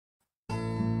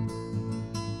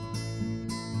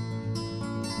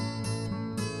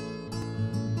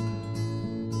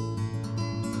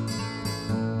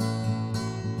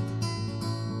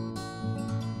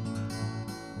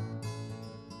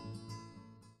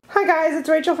guys, it's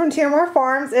Rachel from Tiramar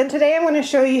Farms, and today I'm going to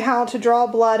show you how to draw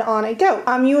blood on a goat.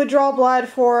 You would draw blood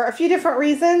for a few different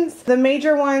reasons. The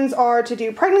major ones are to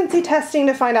do pregnancy testing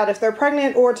to find out if they're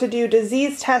pregnant, or to do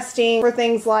disease testing for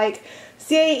things like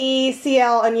CAE,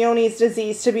 CL, and Johne's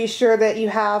disease to be sure that you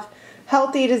have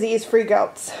healthy, disease-free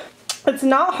goats. It's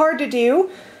not hard to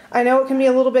do. I know it can be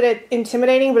a little bit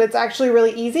intimidating, but it's actually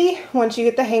really easy once you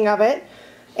get the hang of it.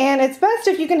 And it's best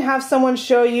if you can have someone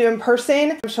show you in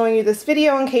person. I'm showing you this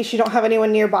video in case you don't have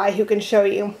anyone nearby who can show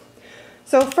you.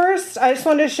 So first, I just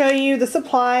wanted to show you the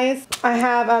supplies. I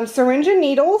have syringe and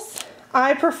needles.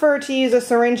 I prefer to use a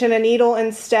syringe and a needle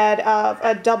instead of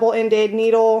a double-ended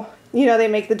needle. You know, they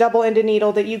make the double-ended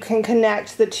needle that you can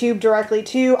connect the tube directly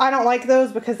to. I don't like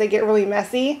those because they get really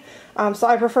messy. So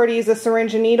I prefer to use a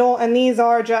syringe and needle. And these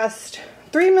are just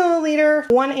 3 milliliter,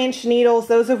 1-inch needles.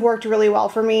 Those have worked really well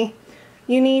for me.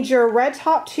 You need your red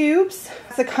top tubes.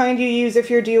 That's the kind you use if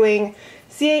you're doing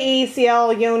CAE,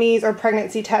 CL, Johne's, or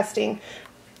pregnancy testing.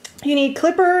 You need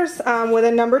clippers with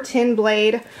a number 10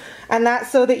 blade, and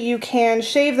that's so that you can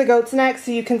shave the goat's neck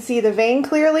so you can see the vein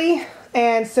clearly,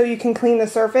 and so you can clean the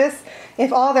surface.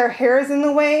 If all their hair is in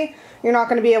the way, you're not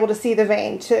going to be able to see the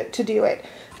vein to do it.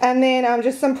 And then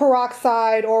just some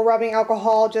peroxide or rubbing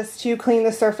alcohol just to clean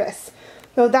the surface.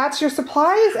 So that's your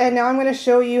supplies, and now I'm going to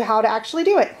show you how to actually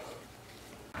do it.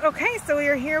 Okay, so we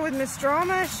are here with Miss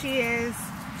Drama. She is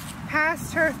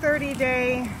past her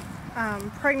 30-day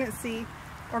pregnancy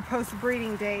or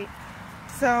post-breeding date.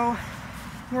 So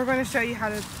we're going to show you how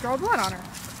to draw blood on her.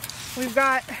 We've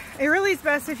got, it really is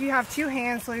best if you have 2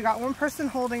 hands, so we've got one person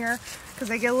holding her because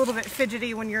they get a little bit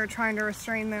fidgety when you're trying to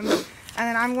restrain them. And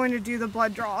then I'm going to do the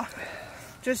blood draw,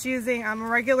 just using a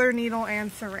regular needle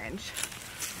and syringe.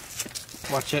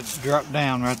 Watch it drop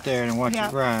down right there and watch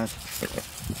it rise.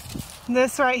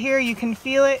 This right here, you can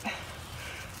feel it.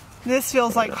 This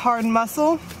feels like hard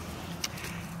muscle.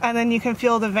 And then you can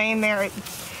feel the vein there.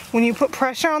 When you put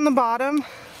pressure on the bottom,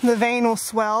 the vein will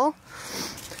swell.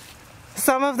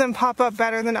 Some of them pop up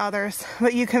better than others,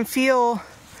 but you can feel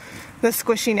the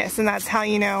squishiness, and that's how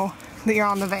you know that you're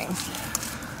on the vein.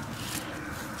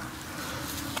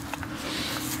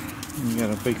 You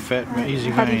got a big fat, easy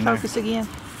vein. How do you focus again?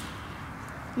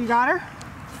 You got her?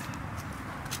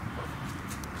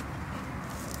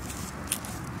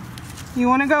 You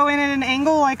want to go in at an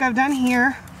angle like I've done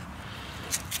here.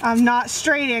 Not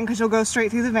straight in because you'll go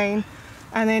straight through the vein.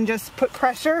 And then just put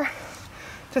pressure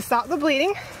to stop the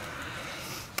bleeding.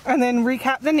 And then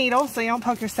recap the needle so you don't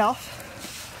poke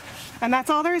yourself. And that's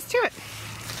all there is to it.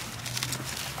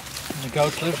 And the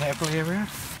goat lives happily ever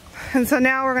after. And so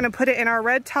now we're going to put it in our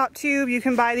red top tube. You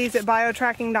can buy these at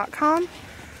biotracking.com.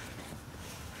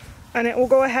 And it will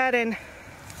go ahead and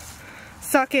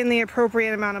suck in the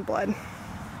appropriate amount of blood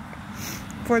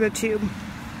for the tube.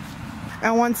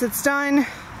 And once it's done,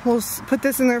 we'll put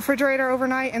this in the refrigerator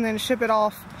overnight and then ship it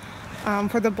off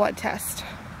for the blood test.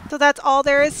 So that's all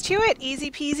there is to it.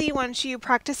 Easy peasy once you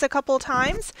practice a couple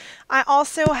times. I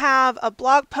also have a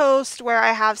blog post where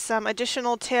I have some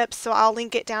additional tips, so I'll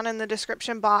link it down in the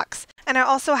description box. And I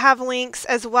also have links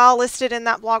as well listed in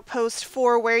that blog post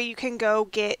for where you can go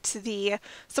get the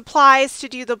supplies to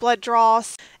do the blood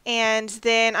draws. And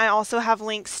then I also have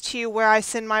links to where I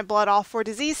send my blood off for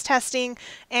disease testing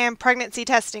and pregnancy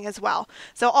testing as well.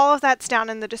 So all of that's down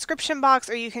in the description box,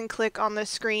 or you can click on the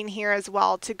screen here as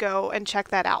well to go and check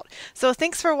that out. So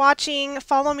thanks for watching.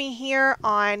 Follow me here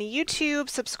on YouTube,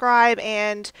 subscribe,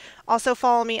 and also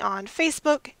follow me on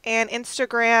Facebook and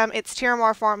Instagram. It's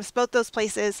Tiramar Farms, both those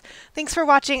places. Thanks for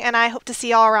watching, and I hope to see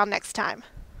y'all around next time.